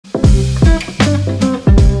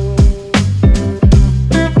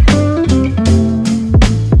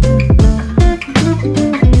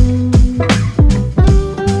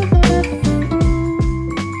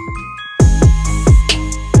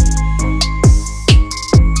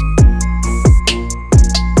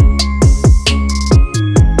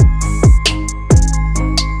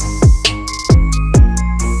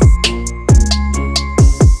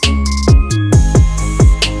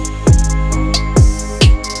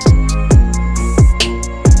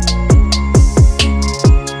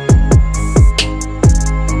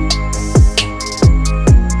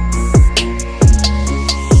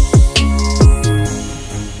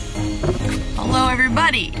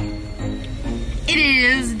It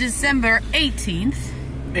is December 18th.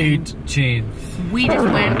 18th. We just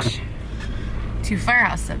went to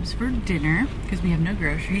Firehouse Subs for dinner because we have no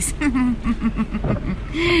groceries.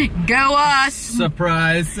 Go us!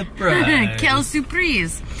 Surprise, surprise. Quelle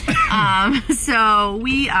surprise. So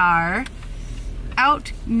we are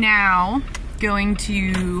out now going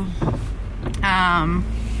to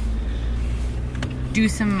do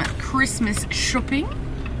some Christmas shopping.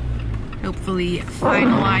 Hopefully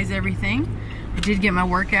finalize everything. I did get my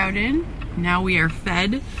workout in. Now we are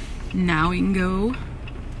fed. Now we can go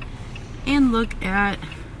and look at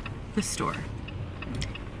the store.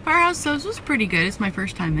 Firehouse Subs was pretty good. It's my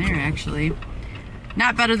first time there, actually.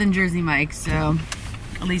 Not better than Jersey Mike's, so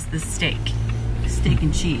at least the steak. Steak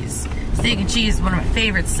and cheese. Steak and cheese is one of my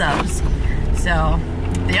favorite subs. So,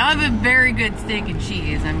 they all have a very good steak and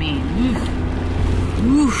cheese. I mean,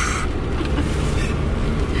 oof.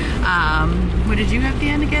 What did you have at the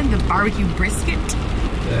end again? The barbecue brisket?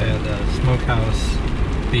 The smokehouse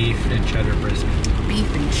beef and cheddar brisket. Beef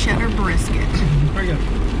and cheddar brisket. Pretty good.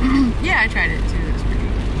 Yeah, I tried it too. It was pretty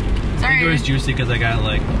good. Sorry. I think it was juicy because I got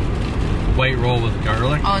like white roll with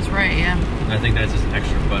garlic. Oh, that's right, yeah. And I think that's just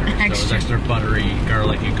extra butter. So it was extra buttery,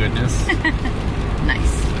 garlicky goodness.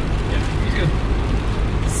 Nice. Yeah, it was good.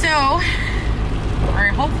 So,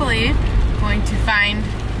 we're hopefully going to find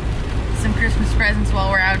some Christmas presents while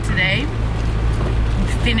we're out today.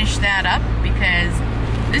 Finish that up because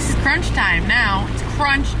this is crunch time now. It's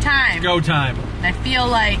crunch time. It's go time. And I feel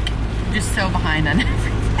like I'm just so behind on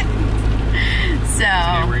everything. So,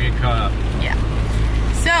 yeah, we're getting caught up. Yeah.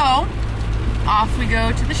 So, off we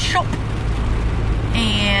go to the shop.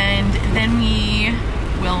 And then we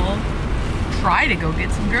will try to go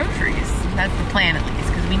get some groceries. That's the plan at least,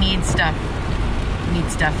 because we need stuff. We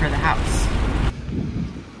need stuff for the house.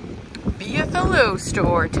 Buffalo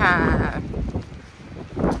store time.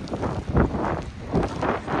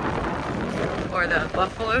 Or the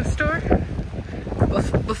Buffalo store?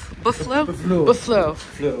 Buffalo? Buffalo. Buffalo.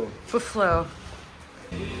 Buffalo. Buffalo.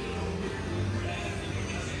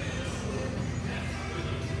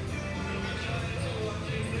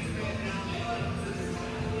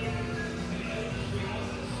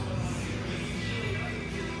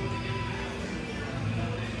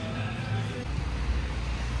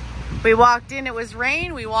 We walked in, it was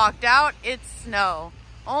rain. We walked out, it's snow.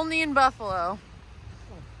 Only in Buffalo.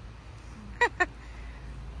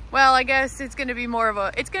 Well, I guess it's gonna be more of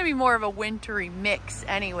a wintry mix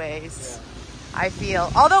anyways. Yeah. I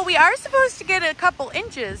feel. Although we are supposed to get a couple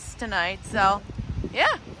inches tonight, so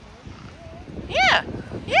yeah. Yeah.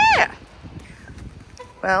 Yeah.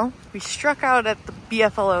 Well, we struck out at the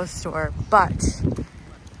BFLO store, but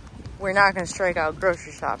we're not gonna strike out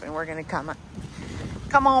grocery shopping. We're gonna come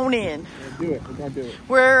on in. Do it. We're gonna do it.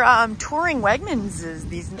 We're touring Wegmans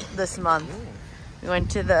this month. We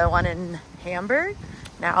went to the one in Hamburg,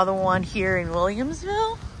 now the one here in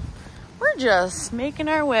Williamsville. We're just making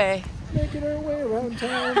our way. Making our way around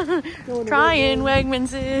town. Trying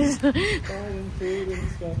Wegmanses. Buying food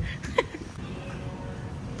and stuff.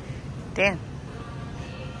 Dan,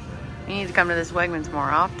 we need to come to this Wegmans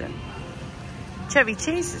more often. Chevy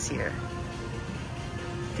Chase is here.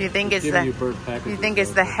 Do you think it's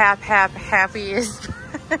the happiest?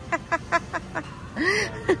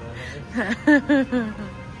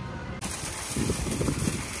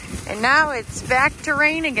 And now it's back to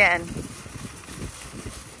rain again.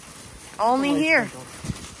 Only here.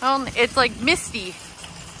 Only it's like misty.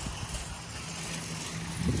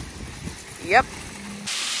 Yep.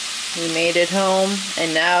 We made it home,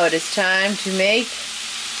 and now it is time to make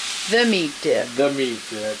the meat dip. The meat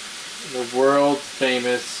dip. The world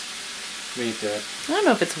famous meat dip. I don't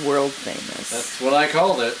know if it's world famous. That's what I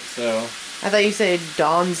called it, so. I thought you said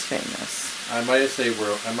Dawn's famous. I might have said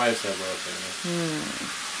world famous.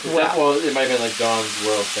 Well, it might have been like Dawn's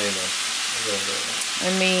world famous. I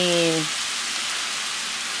mean,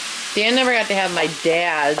 Dan never got to have my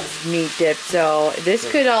dad's meat dip, so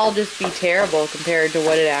this could all just be terrible compared to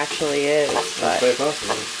what it actually is. But, quite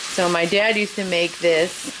possible. so my dad used to make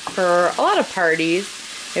this for a lot of parties.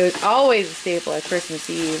 It was always a staple at Christmas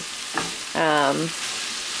Eve.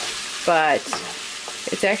 But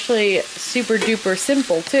it's actually super duper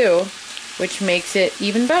simple too, which makes it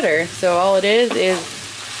even better. So all it is a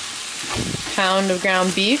pound of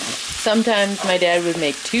ground beef. Sometimes my dad would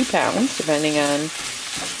make 2 pounds, depending on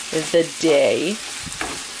the day.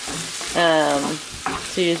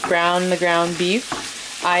 So you just brown the ground beef.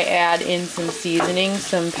 I add in some seasoning,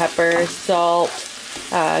 some pepper, salt,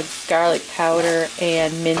 garlic powder,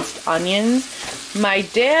 and minced onions. My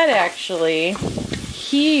dad actually,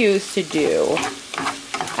 he used to do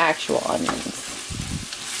actual onions.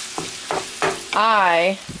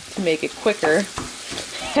 I, to make it quicker,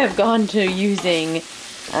 have gone to using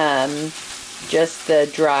just the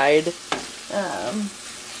dried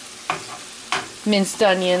minced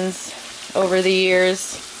onions over the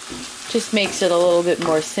years. Just makes it a little bit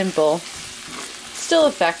more simple. Still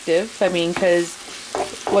effective, I mean, because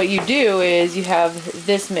what you do is you have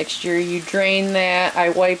this mixture, you drain that, I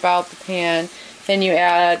wipe out the pan, then you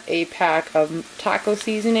add a pack of taco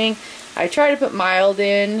seasoning. I try to put mild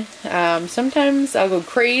in. Sometimes I'll go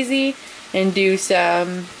crazy and do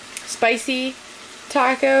some spicy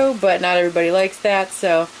taco, but not everybody likes that,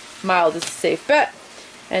 so mild is a safe bet.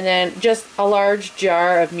 And then just a large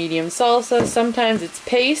jar of medium salsa. Sometimes it's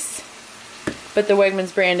paste, but the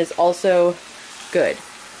Wegmans brand is also good.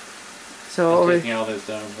 So I'm taking all this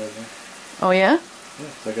down, brother. Oh yeah? Yeah,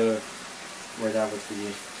 so I gotta write out what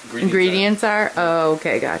the ingredients are? Oh,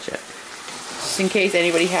 okay, gotcha. Just in case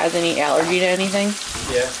anybody has any allergy to anything.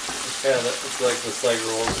 Yeah, it's like the slight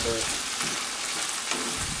rolls for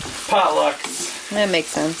potlucks. That makes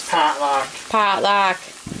sense. Potluck. Potluck.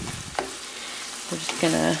 We're just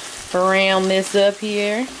gonna brown this up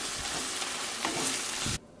here.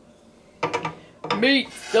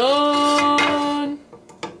 Meat's done.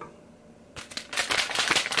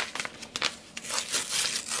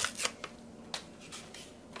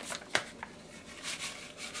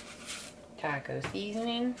 Taco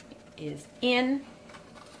seasoning is in.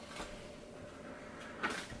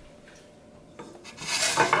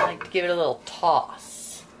 I like to give it a little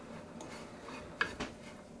toss.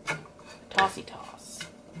 Tossy toss.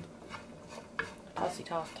 Tossy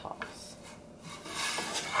toss toss.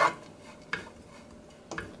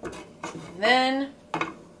 And then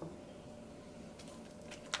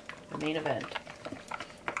the main event.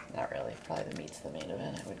 Not really, probably the meat's the main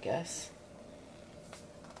event, I would guess.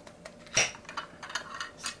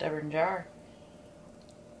 Stubborn jar.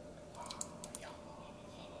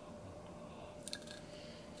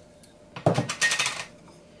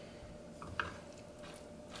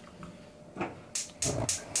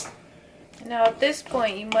 Now at this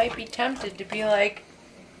point you might be tempted to be like,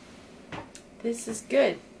 this is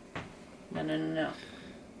good. No, no, no, no.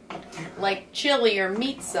 Like chili or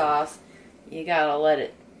meat sauce, you gotta let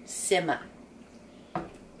it simmer.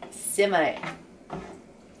 Simmer it.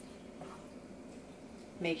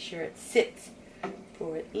 Make sure it sits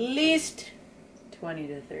for at least 20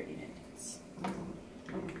 to 30 minutes.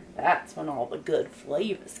 That's when all the good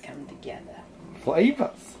flavors come together.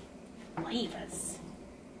 Flavors? Flavors.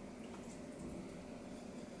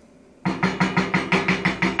 So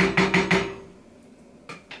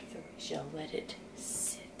we shall let it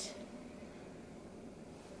sit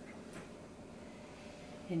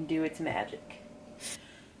and do its magic.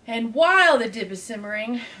 And while the dip is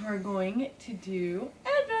simmering, we're going to do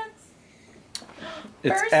Advents.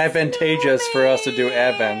 It's advantageous for us to do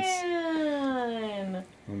Advents.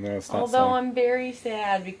 No, it's not. Although I'm very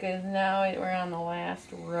sad because now we're on the last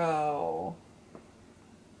row.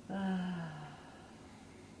 Sad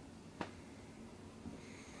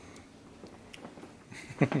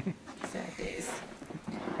days.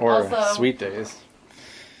 Or also, sweet days.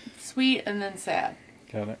 Sweet and then sad.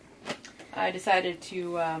 Got it. I decided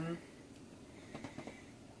to have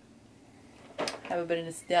a bit of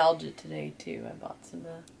nostalgia today too. I bought some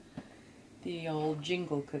of the old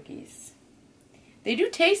jingle cookies. They do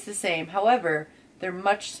taste the same, however, they're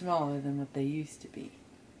much smaller than what they used to be.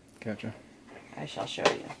 Gotcha. I shall show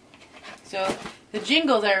you. So the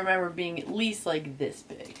jingles I remember being at least like this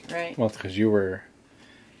big, right? Well, it's because you were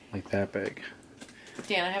like that big.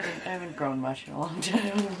 Dan, I haven't grown much in a long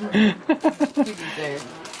time. To be fair.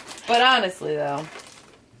 But honestly, though,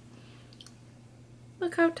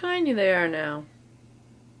 look how tiny they are now.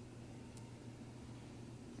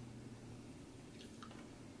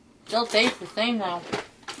 They'll taste the same though.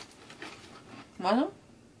 Well,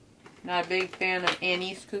 not a big fan of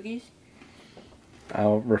anise cookies.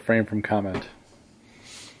 I'll refrain from comment.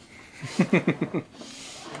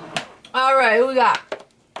 All right, who we got?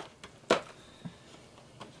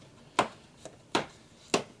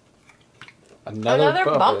 Another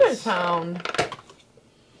Bumper Sound.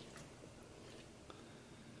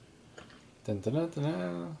 Dun, dun, dun, dun,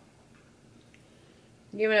 dun.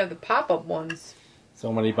 You even have the pop-up ones.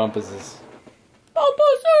 So many bumpuses.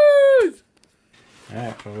 Bumpuses!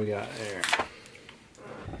 Alright, what we got there?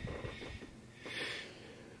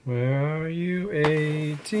 Where are you,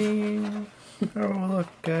 18? Oh, look,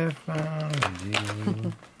 I found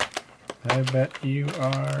you. I bet you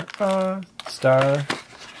are a star.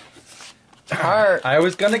 Heart. I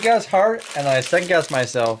was gonna guess heart, and I second guessed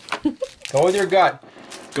myself. Go with your gut.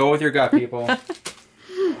 Go with your gut, people.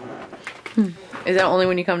 Is that only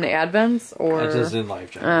when you come to Advents, or? It's just in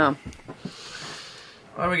life, John. Oh.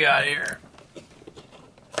 What do we got here?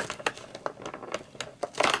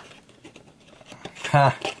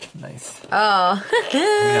 Ha, nice. Oh.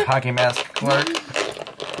 A hockey mask, Clark.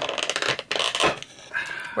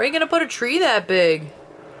 Where are you gonna put a tree that big?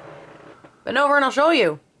 Bend over and I'll show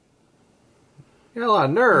you. You got a lot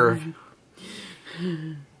of nerve.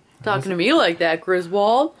 Talking to me like that,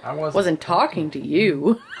 Griswold. I wasn't talking to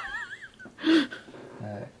you. Alright.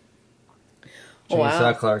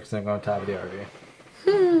 Wow. Clark's gonna go on top of the RV.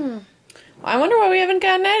 I wonder why we haven't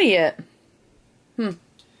gotten that yet.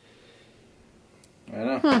 I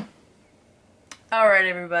know. Alright,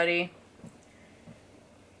 everybody.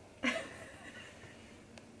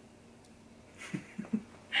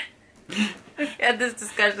 We had this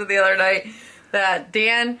discussion the other night that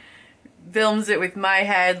Dan films it with my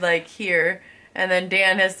head like here, and then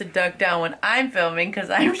Dan has to duck down when I'm filming because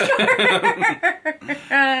I'm short.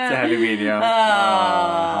 It's a heavy video. Oh,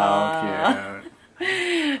 how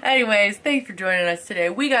cute. Anyways, thanks for joining us today.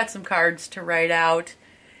 We got some cards to write out,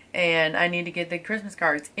 and I need to get the Christmas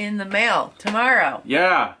cards in the mail tomorrow.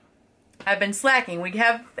 Yeah. I've been slacking. We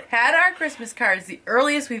have had our Christmas cards the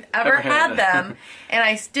earliest we've ever had them, and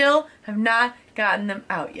I still have not gotten them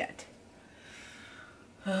out yet.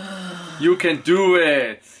 You can do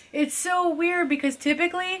it! It's so weird because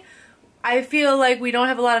typically I feel like we don't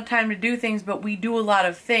have a lot of time to do things, but we do a lot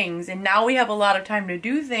of things, and now we have a lot of time to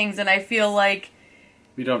do things, and I feel like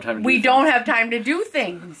we don't have time to we don't have time to do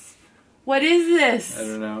things. What is this? I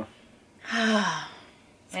don't know.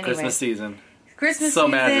 It's Anyway, Christmas season. Christmas so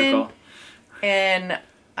season, magical. And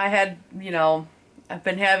I had, you know, I've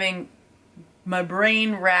been having my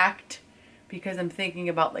brain racked because I'm thinking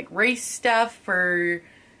about like race stuff for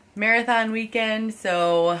marathon weekend,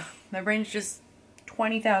 so my brain's just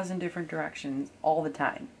 20,000 different directions all the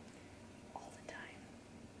time. All the time.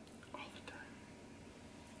 All the time.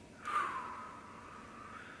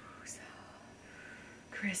 So,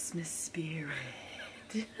 Christmas spirit.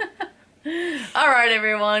 Alright,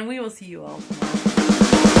 everyone, we will see you all tomorrow.